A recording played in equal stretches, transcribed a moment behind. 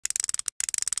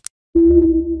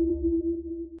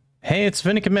Hey, it's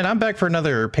Vinny Commit. I'm back for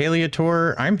another Palia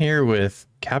tour. I'm here with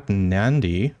Capt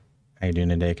Nandi. How you doing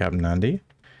today, Capt Nandi?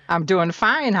 I'm doing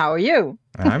fine. How are you?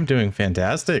 I'm doing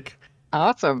fantastic.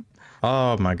 Awesome.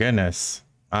 Oh my goodness.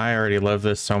 I already love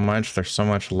this so much. There's so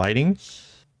much lighting.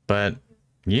 But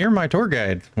you're my tour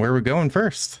guide. Where are we going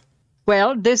first?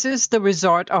 Well, this is the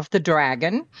Resort of the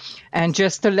Dragon. And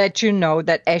just to let you know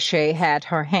that Eshe had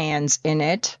her hands in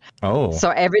it. Oh, So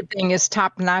everything is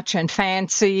top-notch and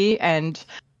fancy, and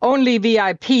only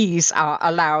VIPs are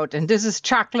allowed. And this is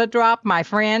Chocolate Drop, my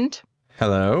friend.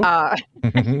 hello. Uh,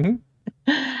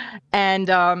 and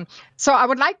so I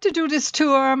would like to do this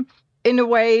tour in a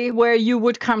way where you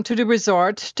would come to the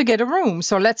resort to get a room.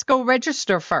 So let's go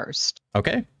register first.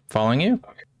 Okay, following you.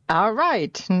 All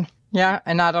right. Yeah,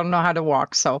 and I don't know how to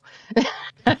walk, so.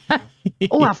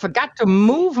 Oh, I forgot to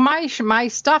move my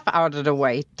stuff out of the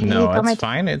way. No, it's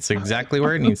fine. It's exactly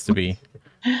where it needs to be.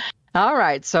 All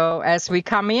right, so as we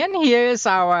come in, here's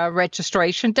our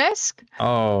registration desk.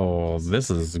 Oh, this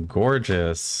is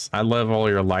gorgeous. I love all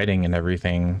your lighting and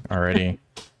everything already.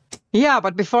 Yeah,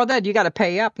 but before that, you got to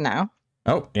pay up now.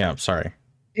 Oh, yeah, I'm sorry.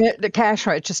 The cash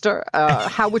register.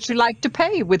 How would you like to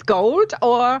pay? With gold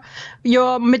or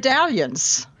your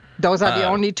medallions? Those are the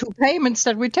only two payments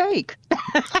that we take.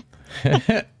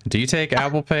 Do you take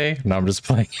ApplePay? No, I'm just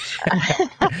playing.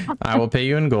 I will pay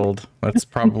you in gold. That's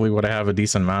probably what I have a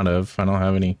decent amount of. I don't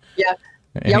have any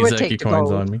We'll take the coins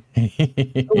gold. on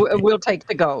me. We'll take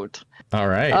the gold. All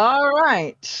right. All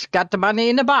right. Got the money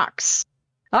in the box.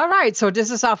 All right. So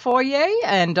this is our foyer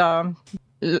and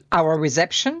our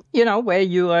reception, where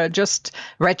you are just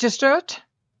registered.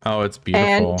 Oh, it's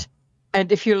beautiful. And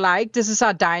if you like, this is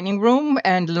our dining room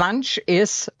and lunch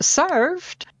is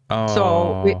served. Oh.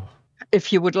 So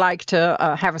if you would like to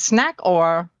have a snack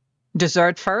or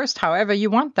dessert first, however you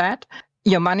want that,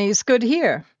 your money is good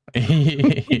here.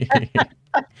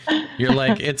 You're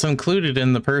like, it's included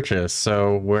in the purchase.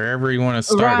 So wherever you want to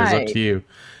start is up to you.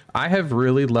 I have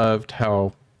really loved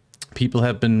how people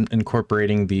have been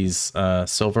incorporating these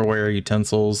silverware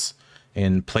utensils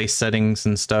in place settings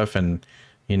and stuff. And,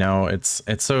 it's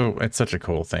such a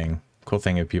cool thing. Cool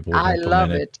thing if people I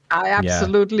love it. I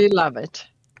absolutely love it.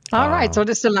 All right. So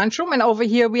this is the lunchroom. And over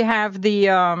here we have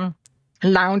the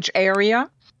lounge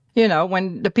area.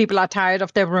 When the people are tired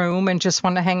of their room and just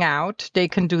want to hang out, they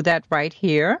can do that right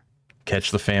here.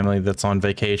 Catch the family that's on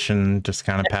vacation, just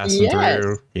kind of passing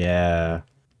through. Yeah.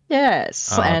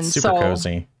 Yes. Oh, and it's super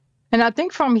cozy. And I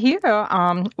think from here,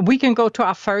 we can go to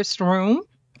our first room.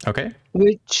 Okay.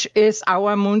 Which is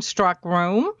our Moonstruck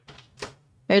room.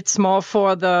 It's more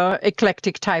for the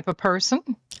eclectic type of person.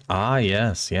 Ah,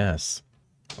 yes, yes.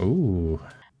 Ooh.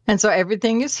 And so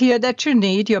everything is here that you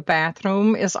need. Your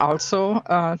bathroom is also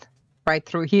right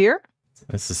through here.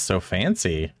 This is so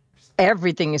fancy.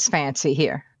 Everything is fancy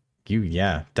here.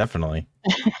 Yeah, definitely.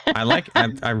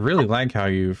 I really like how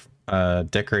you've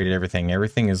decorated everything.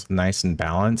 Everything is nice and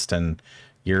balanced, and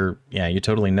you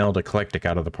totally nailed eclectic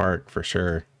out of the park for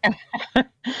sure.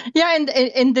 Yeah, and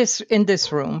in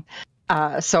this room.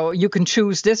 So you can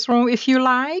choose this room if you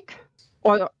like.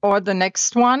 Or the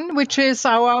next one, which is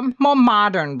our more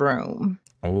modern room.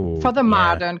 Oh, for the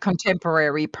modern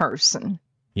contemporary person.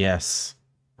 Yes.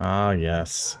 Ah,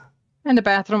 yes. And the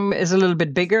bathroom is a little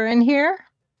bit bigger in here.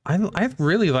 I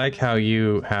really like how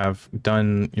you have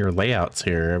done your layouts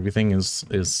here. Everything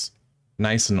is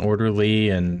nice and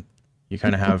orderly, and you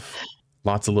kind of have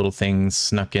lots of little things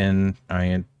snuck in. I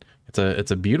mean, it's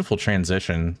a beautiful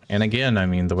transition. And again, I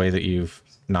mean, the way that you've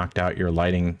knocked out your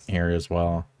lighting here as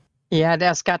well. Yeah,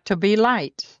 there's got to be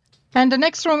light. And the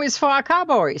next room is for our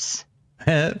cowboys.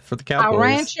 For the cowboys. Our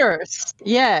ranchers.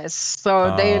 Yes.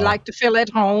 So they like to feel at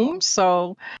home.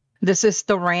 So this is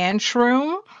the ranch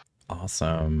room.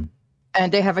 Awesome.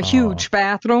 And they have a huge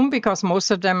bathroom because most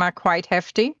of them are quite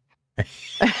hefty. They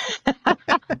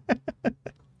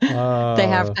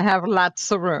have to have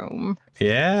lots of room.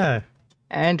 Yeah.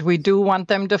 And we do want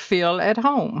them to feel at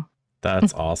home.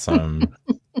 That's awesome.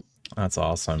 That's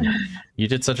awesome. You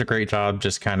did such a great job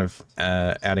just kind of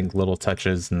adding little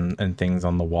touches and things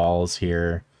on the walls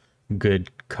here. Good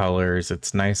colors.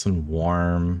 It's nice and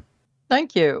warm.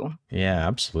 Thank you. Yeah,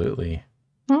 absolutely.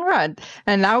 All right.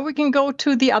 And now we can go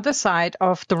to the other side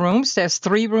of the rooms. There's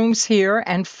 3 rooms here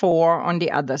and 4 on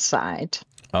the other side.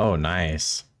 Oh,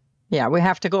 nice. Yeah, we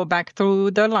have to go back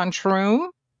through the lunchroom.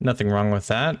 Nothing wrong with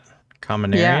that.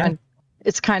 Common area. Yeah, and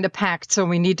it's kind of packed, so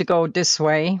we need to go this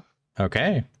way.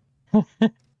 Okay.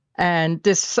 And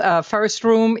this first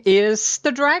room is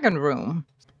the dragon room,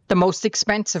 the most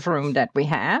expensive room that we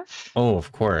have. Oh,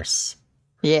 of course.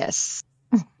 Yes.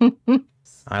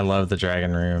 I love the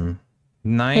dragon room.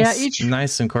 Nice,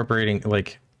 nice incorporating,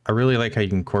 like, I really like how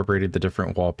you incorporated the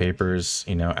different wallpapers,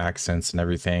 you know, accents and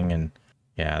everything. And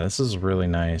yeah, this is really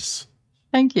nice.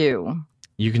 Thank you.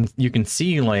 You can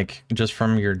see, like, just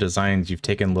from your designs, you've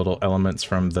taken little elements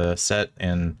from the set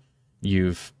and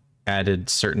you've added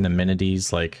certain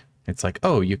amenities. Like, it's like,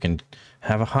 oh, you can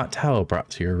have a hot towel brought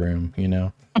to your room, you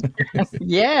know?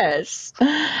 Yes.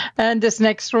 And this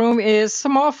next room is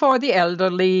more for the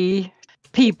elderly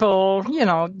people. You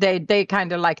know, they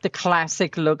kind of like the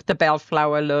classic look, the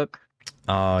bellflower look.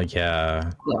 Oh,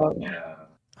 yeah. Yeah.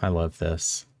 I love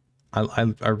this. I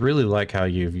really like how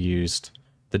you've used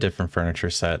the different furniture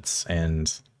sets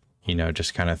and, you know,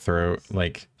 just kind of throw,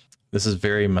 like, this is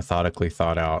very methodically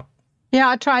thought out. Yeah,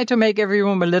 I tried to make every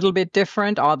room a little bit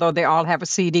different, although they all have a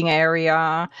seating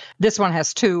area. This one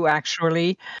has two,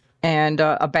 actually, and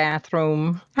a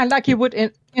bathroom. And like you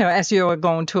would, as you were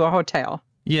going to a hotel.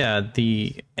 Yeah,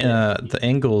 the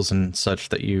angles and such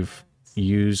that you've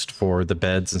used for the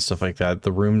beds and stuff like that,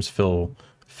 the rooms feel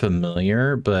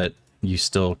familiar, but you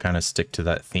still kind of stick to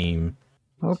that theme.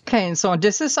 Okay, and so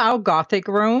this is our Gothic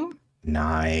room.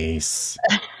 Nice.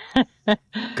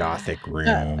 Gothic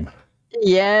room.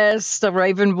 Yes, the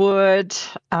Ravenwood,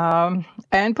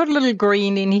 and put a little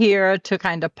green in here to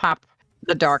kind of pop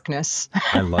the darkness.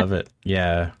 I love it.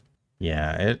 Yeah.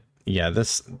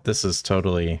 This is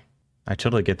totally, I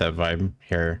totally get that vibe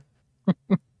here.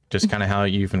 Just kind of how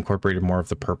you've incorporated more of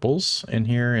the purples in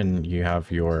here, and you have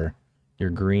your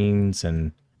greens,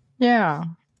 and yeah,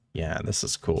 this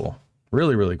is cool.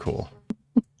 Really, really cool.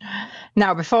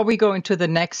 Now, before we go into the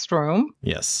next room,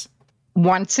 yes,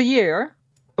 once a year,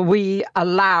 we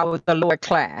allow the lower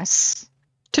class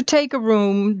to take a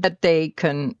room that they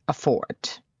can afford.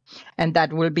 And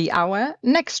that will be our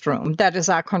next room. That is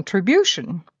our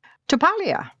contribution to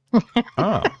Palia.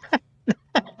 Oh.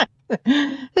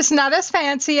 It's not as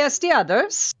fancy as the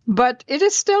others, but it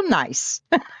is still nice.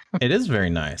 It is very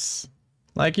nice.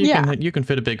 Like, you can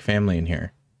fit a big family in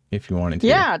here if you wanted to.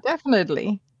 Yeah,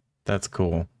 definitely. That's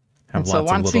cool. Have so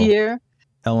once a year,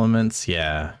 elements,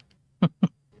 yeah.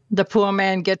 The poor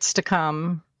man gets to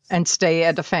come and stay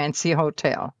at a fancy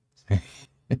hotel.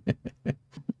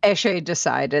 Eshe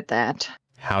decided that.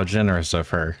 How generous of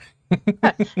her.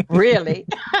 Really?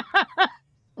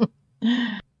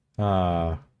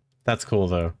 That's cool,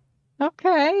 though.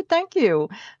 Okay, thank you.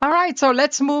 All right, so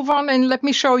let's move on and let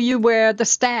me show you where the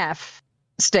staff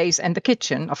stays, and the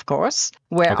kitchen, of course,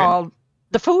 where all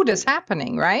the food is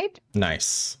happening, right?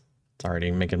 Nice. It's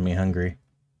already making me hungry.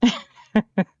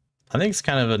 I think it's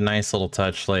kind of a nice little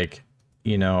touch, like,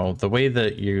 you know, the way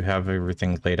that you have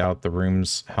everything laid out, the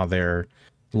rooms, how they're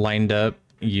lined up,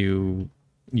 you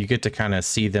get to kind of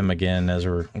see them again as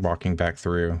we're walking back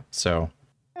through. So,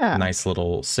 nice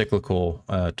little cyclical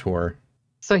tour.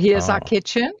 So here's our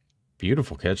kitchen.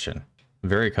 Beautiful kitchen.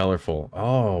 Very colorful.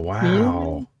 Oh,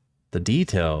 wow. Yeah. The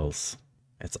details.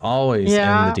 It's always in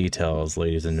the details,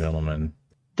 ladies and gentlemen.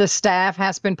 The staff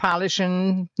has been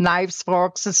polishing knives,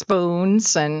 forks, and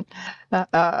spoons, and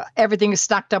everything is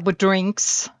stocked up with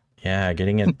drinks. Yeah,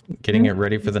 getting it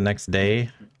ready for the next day.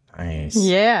 Nice.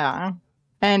 Yeah.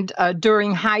 And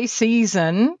during high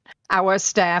season, our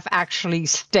staff actually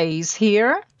stays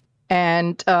here.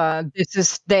 And this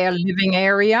is their living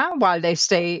area while they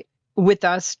stay with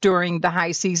us during the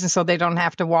high season, so they don't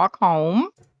have to walk home.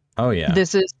 Oh, yeah.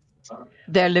 This is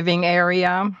their living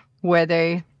area where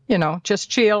they, just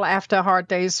chill after a hard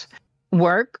day's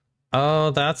work. Oh,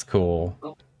 that's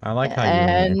cool. I like how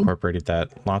you incorporated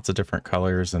that. Lots of different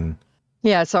colors and...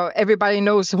 Yeah, so everybody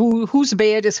knows whose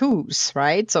bed is whose,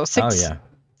 right? So six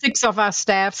of our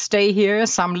staff stay here.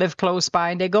 Some live close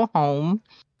by and they go home.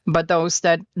 But those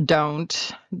that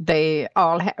don't, they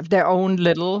all have their own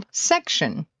little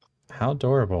section. How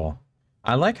adorable.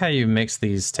 I like how you mix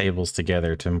these tables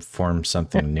together to form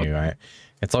something new.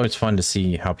 It's always fun to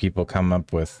see how people come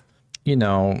up with,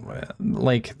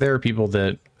 like there are people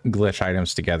that glitch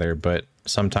items together, but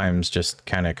sometimes just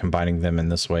kind of combining them in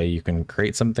this way, you can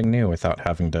create something new without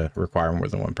having to require more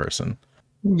than one person.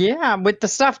 Yeah, with the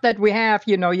stuff that we have,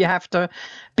 you have to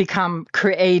become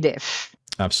creative.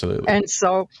 Absolutely. And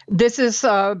so this is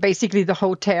basically the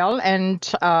hotel. And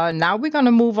now we're going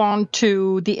to move on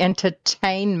to the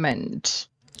entertainment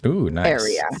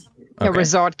area. Okay. A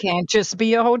resort can't just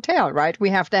be a hotel, right?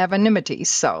 We have to have amenities.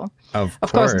 So, of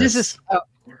course, this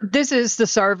is the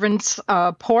servants'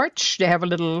 porch. They have a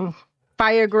little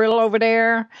fire grill over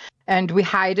there, and we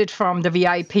hide it from the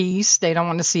VIPs. They don't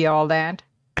want to see all that.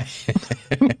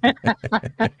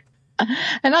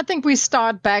 And I think we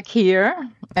start back here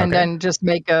and then just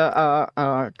make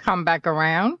a come back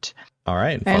around. All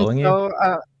right, following you.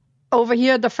 over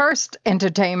here, the first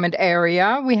entertainment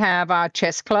area, we have our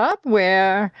chess club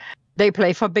where they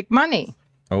play for big money.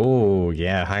 Oh,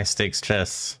 yeah. High stakes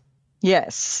chess.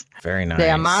 Yes. Very nice. They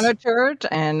are monitored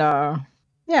and,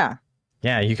 yeah.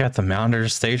 Yeah, you got the Mounder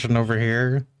station over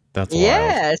here. That's wild.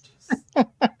 Yes.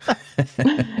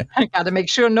 I got to make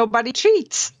sure nobody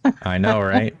cheats. I know,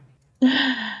 right?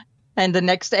 And the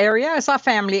next area is our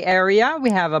family area. We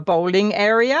have a bowling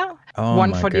area,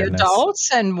 one for the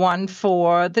adults and one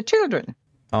for the children.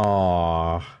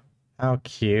 Oh, how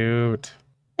cute.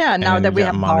 Yeah, now that we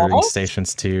have monitoring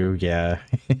stations too. Yeah.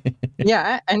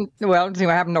 Yeah, and well, you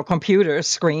have no computer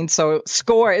screen, so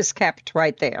score is kept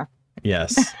right there.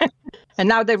 Yes. And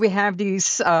now that we have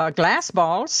these glass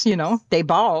balls, they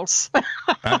balls.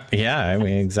 Yeah, I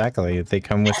mean, exactly. They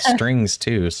come with strings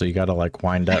too, so you got to like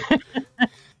wind up.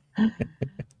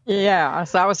 Yeah,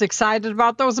 so I was excited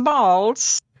about those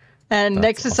balls. And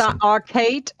next is our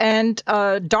arcade and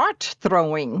dart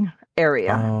throwing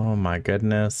area. Oh my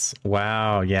goodness.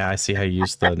 Wow. Yeah, I see how you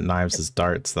use the knives as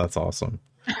darts. That's awesome.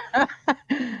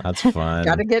 That's fun.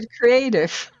 Gotta get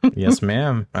creative. Yes,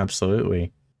 ma'am.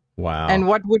 Absolutely. Wow. And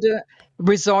what would a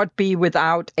resort be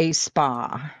without a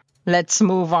spa? Let's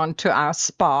move on to our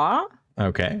spa.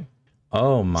 Okay.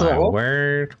 Oh my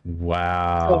word.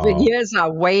 Wow. Over here is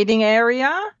our waiting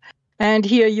area. And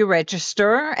here you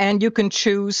register and you can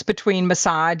choose between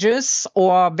massages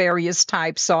or various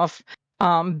types of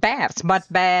baths, butt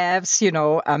baths,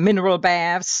 mineral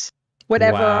baths,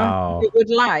 whatever you would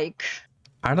like.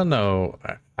 I don't know.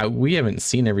 We haven't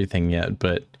seen everything yet,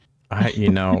 but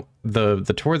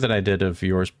the tour that I did of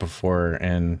yours before,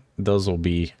 and it'll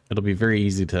be very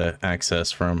easy to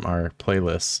access from our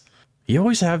playlists. You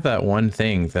always have that one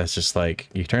thing that's just like,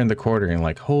 you turn the corner and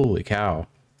like, holy cow,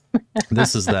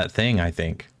 this is that thing, I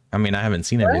think. I mean, I haven't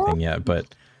seen everything yet, but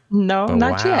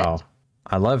not yet.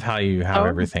 I love how you have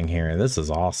everything here. This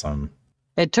is awesome.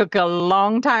 It took a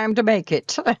long time to make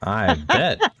it. I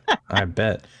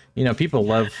bet. People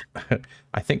love,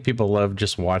 I think people love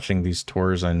just watching these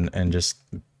tours and just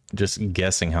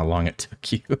guessing how long it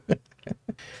took you.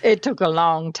 It took a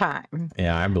long time.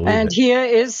 Yeah, I believe And here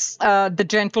is the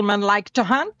gentlemen like to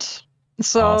hunt.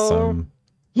 So awesome.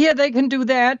 Here they can do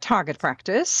their target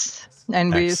practice.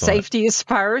 And safety is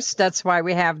first. That's why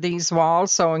we have these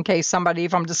walls. So in case somebody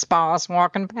from the spa is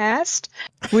walking past,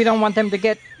 we don't want them to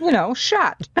get,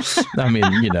 shot. I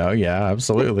mean, yeah,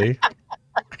 absolutely.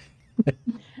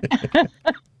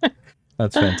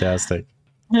 That's fantastic.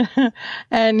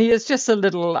 And here's just a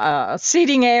little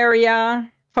seating area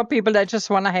for people that just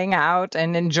want to hang out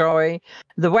and enjoy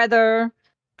the weather.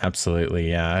 Absolutely.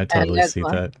 Yeah, I totally see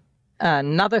that.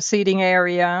 Another seating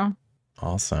area.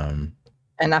 Awesome.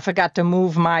 And I forgot to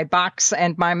move my box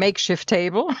and my makeshift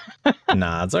table.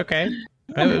 Nah, it's okay.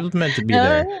 It was meant to be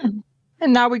there.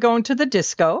 And now we're going to the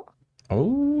disco.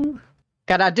 Oh.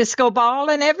 Got our disco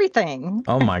ball and everything.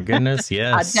 Oh my goodness,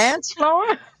 yes. A dance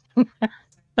floor.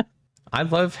 I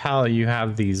love how you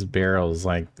have these barrels.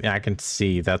 Like, I can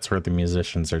see that's where the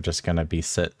musicians are just going to be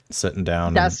sitting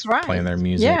down and playing their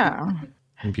music. Yeah.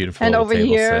 Beautiful. And over table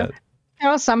here,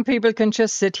 set. some people can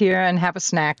just sit here and have a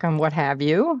snack and what have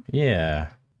you. Yeah.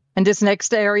 And this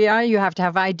next area, you have to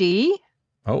have ID.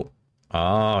 Oh,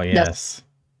 yes.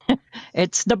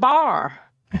 It's the bar.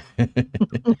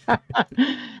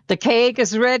 The cake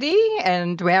is ready,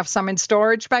 and we have some in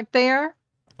storage back there.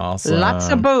 Awesome. Lots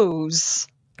of booze.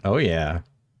 Oh, yeah.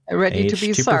 Ready to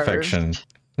be served. Perfection.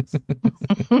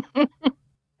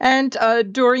 And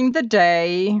during the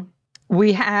day,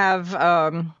 we have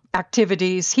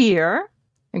activities here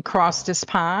across this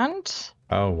pond.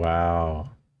 Oh, wow.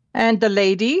 And the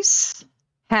ladies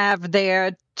have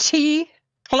their tea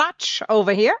clutch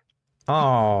over here.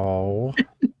 Oh,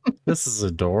 this is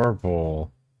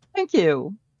adorable. Thank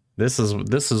you. This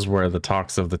is where the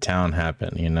talks of the town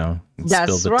happen,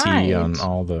 That's Spill the tea on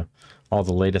all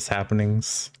the latest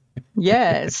happenings.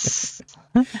 Yes.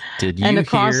 Did you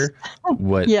hear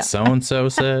what so-and-so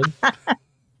said?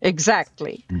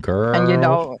 Exactly. Girl. And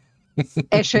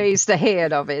Eshe is the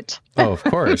head of it. Oh, of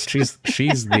course. She's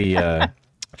the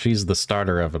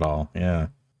starter of it all. Yeah.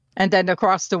 And then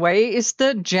across the way is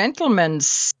the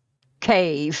gentleman's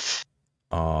cave.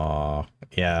 Oh,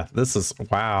 yeah. This is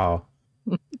wow.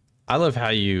 I love how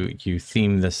you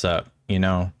theme this up. You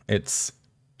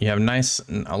have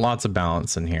lots of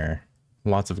balance in here,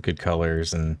 lots of good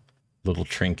colors and little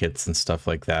trinkets and stuff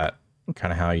like that.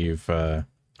 Kind of how you've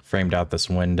framed out this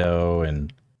window,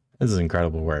 and this is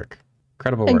incredible work.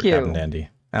 Incredible work, Captain Nandi.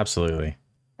 Absolutely.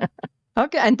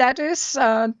 Okay, and that is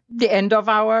the end of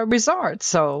our resort.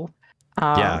 So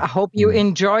I hope you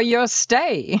enjoy your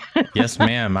stay. Yes,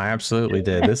 ma'am. I absolutely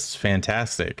did. This is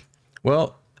fantastic.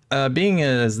 Well, being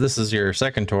as this is your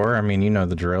second tour, I mean, you know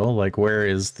the drill. Like, where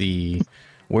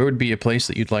would be a place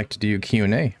that you'd like to do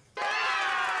Q&A?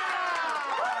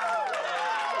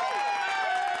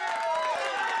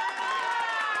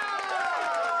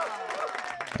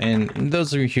 And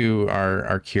those of you who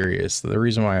are curious, the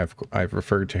reason why I've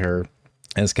referred to her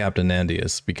as Captain Nandi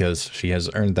is because she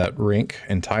has earned that rank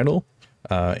and title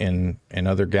in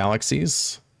other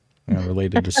galaxies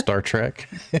related to Star Trek.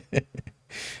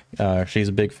 She's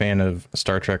a big fan of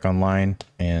Star Trek Online,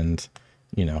 and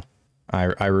you know,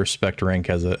 I respect rank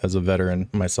as a veteran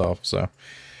myself. So,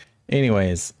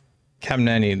 anyways, Captain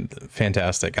Nandi,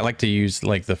 fantastic. I like to use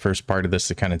like the first part of this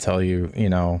to kind of tell you, you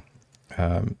know,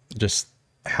 just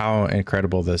how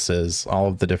incredible this is, all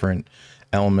of the different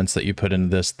elements that you put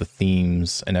into this, the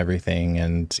themes and everything.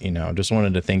 And, you know, just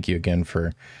wanted to thank you again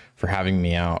for having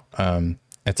me out.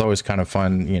 It's always kind of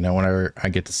fun, you know, whenever I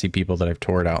get to see people that I've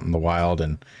toured out in the wild.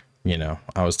 And, you know,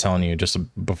 I was telling you just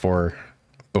before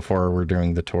we're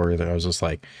doing the tour that I was just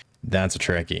like, that's a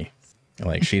Trekkie.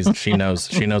 Like she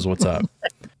knows what's up.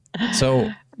 So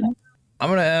I'm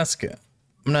going to ask a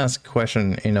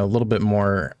question, you know, a little bit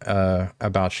more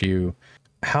about you.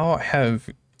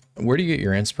 Where do you get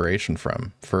your inspiration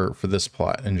from for this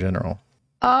plot in general?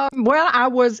 Well, I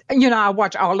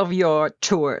watch all of your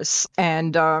tours,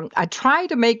 and I try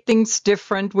to make things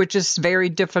different, which is very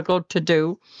difficult to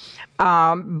do.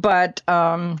 But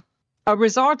a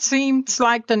resort seems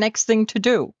like the next thing to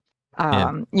do.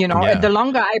 You know, yeah. The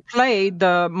longer I play,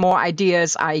 the more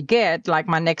ideas I get. Like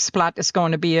my next plot is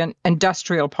going to be an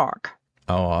industrial park.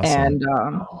 Oh, awesome. And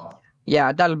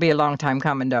yeah, that'll be a long time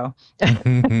coming, though.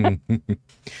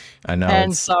 I know.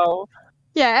 And so,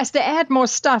 yeah, as they add more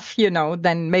stuff, you know,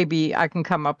 then maybe I can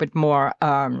come up with more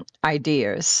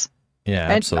ideas. Yeah,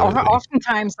 and absolutely.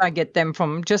 Oftentimes I get them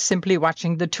from just simply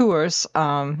watching the tours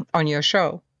on your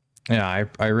show. Yeah,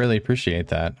 I really appreciate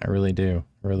that. I really do.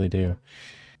 Really do.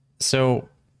 So,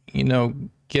 you know,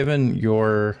 given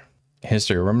your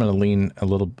history, I'm going to lean a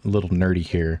little nerdy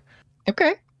here.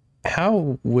 Okay.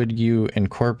 How would you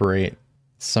incorporate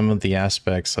some of the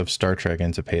aspects of Star Trek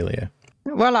into Palia?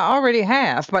 Well, I already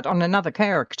have, but on another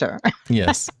character.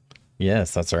 Yes.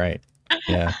 Yes, that's right.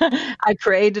 Yeah. I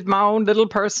created my own little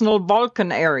personal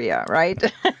Vulcan area, right?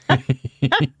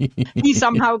 He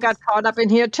somehow got caught up in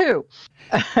here too.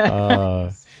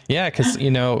 Yeah, because, you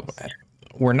know,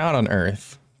 we're not on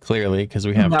Earth, clearly, because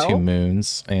we have 2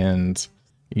 moons, and,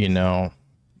 you know,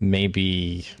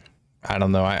 maybe... I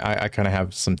don't know. I kind of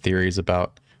have some theories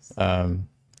about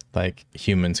like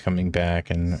humans coming back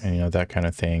and you know, that kind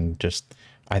of thing. Just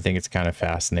I think it's kind of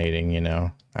fascinating, you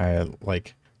know. I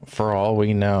like, for all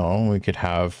we know, we could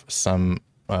have some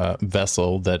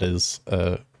vessel that is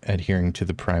adhering to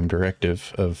the Prime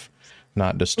Directive of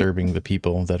not disturbing the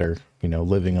people that are, you know,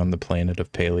 living on the planet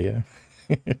of Palia.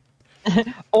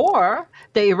 Or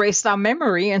they erased our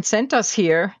memory and sent us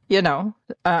here, you know,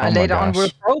 later on we'll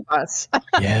probe us.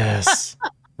 Yes,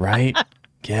 right?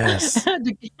 Yes.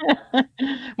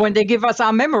 When they give us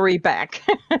our memory back.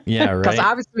 Yeah, right. Because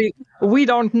obviously we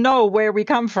don't know where we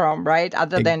come from, right?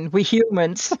 Other than we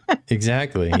humans.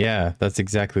 Exactly. Yeah, that's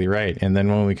exactly right. And then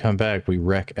when we come back, we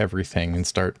wreck everything and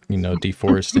start, you know,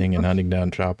 deforesting and hunting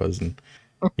down choppas. And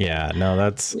yeah, no,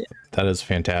 that is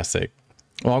fantastic.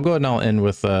 Well, I'll go ahead and I'll end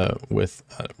with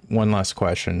one last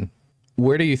question.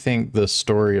 Where do you think the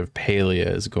story of Palia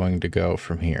is going to go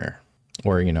from here?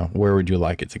 Or, you know, where would you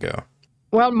like it to go?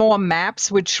 Well, more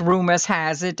maps, which rumors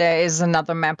has it there is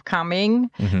another map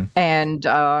coming, and,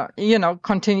 you know,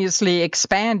 continuously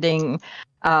expanding.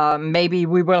 Maybe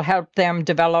we will help them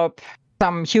develop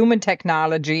some human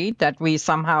technology that we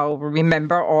somehow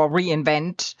remember or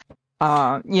reinvent,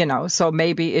 you know, so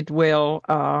maybe it will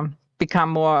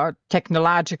become more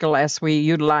technological as we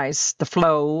utilize the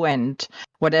flow and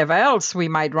whatever else we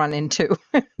might run into.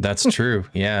 That's true.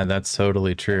 Yeah, that's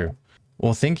totally true.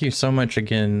 Well, thank you so much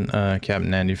again, Captain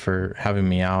Nandi, for having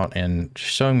me out and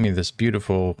showing me this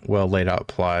beautiful, well laid out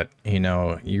plot. You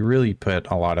know, you really put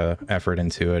a lot of effort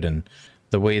into it, and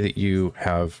the way that you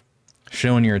have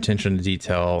shown your attention to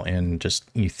detail and just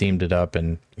you themed it up.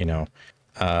 And, you know,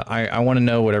 I want to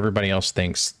know what everybody else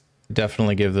thinks.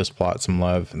 Definitely give this plot some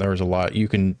love. There was a lot you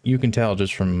can tell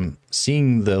just from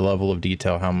seeing the level of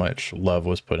detail how much love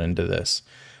was put into this.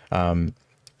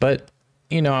 But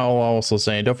you know, I'll also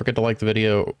say, don't forget to like the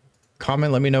video,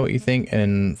 comment, let me know what you think,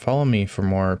 and follow me for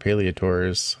more Palia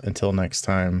tours. Until next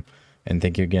time, and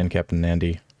thank you again, Captain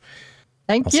Nandi.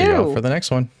 Thank you. See you all for the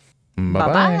next one.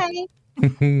 Bye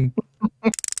bye.